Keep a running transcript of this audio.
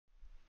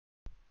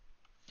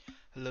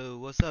Hello,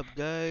 what's up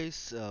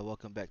guys?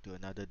 Welcome back to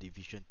another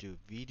Division 2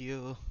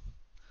 video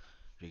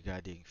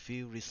regarding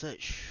field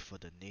research for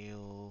the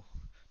new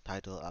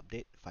title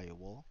update,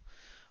 Firewall.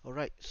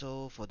 Alright,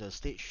 so for the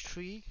stage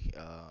 3,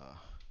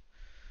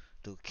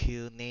 to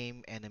kill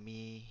name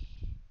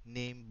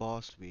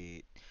boss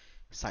with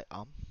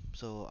sidearm.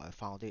 So I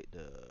found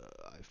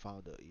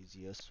the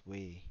easiest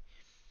way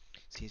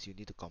since you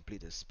need to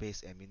complete the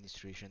Space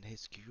Administration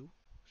HQ.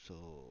 So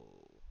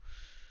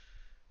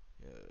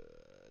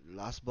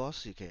last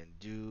boss you can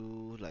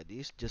do like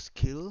this, just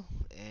kill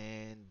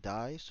and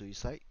die,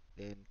 suicide,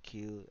 then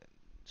kill and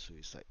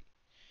suicide.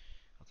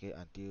 Okay,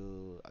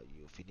 until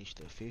you finish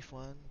the fifth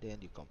one, then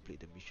you complete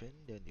the mission,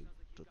 then you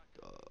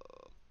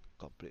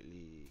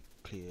completely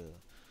clear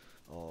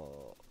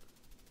or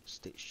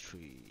stage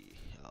 3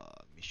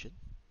 mission,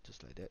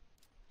 just like that.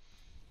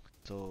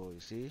 So you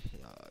see,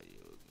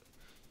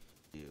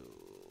 you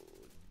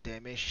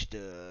damage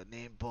the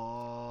name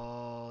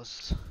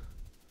boss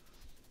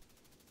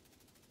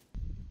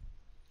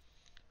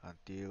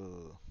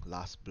until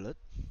last blood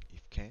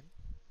if can.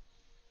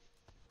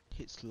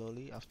 Hit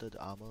slowly after the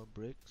armor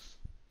breaks,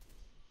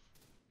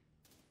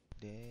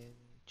 then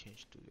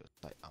change to your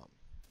sidearm.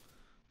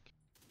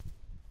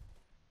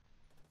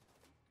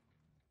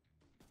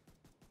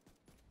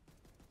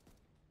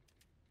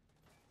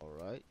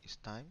 Alright, it's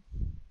time.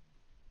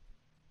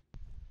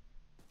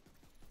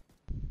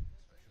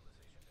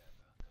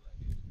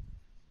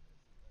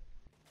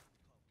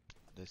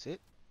 That's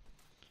it.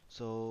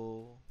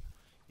 So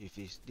if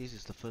this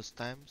is the first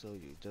time, so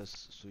you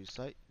just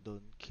suicide,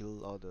 don't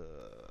kill all the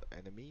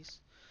enemies,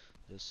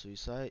 just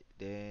suicide,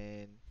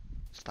 then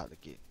start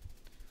again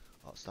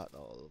or start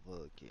all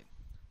over again.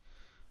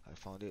 I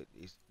found it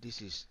is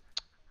this is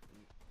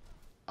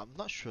I'm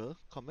not sure.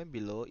 Comment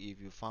below if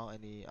you found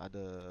any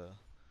other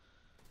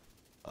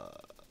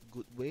uh,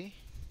 good way.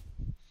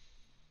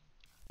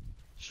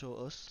 Show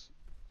us.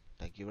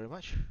 Thank you very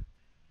much.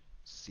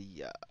 See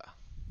ya.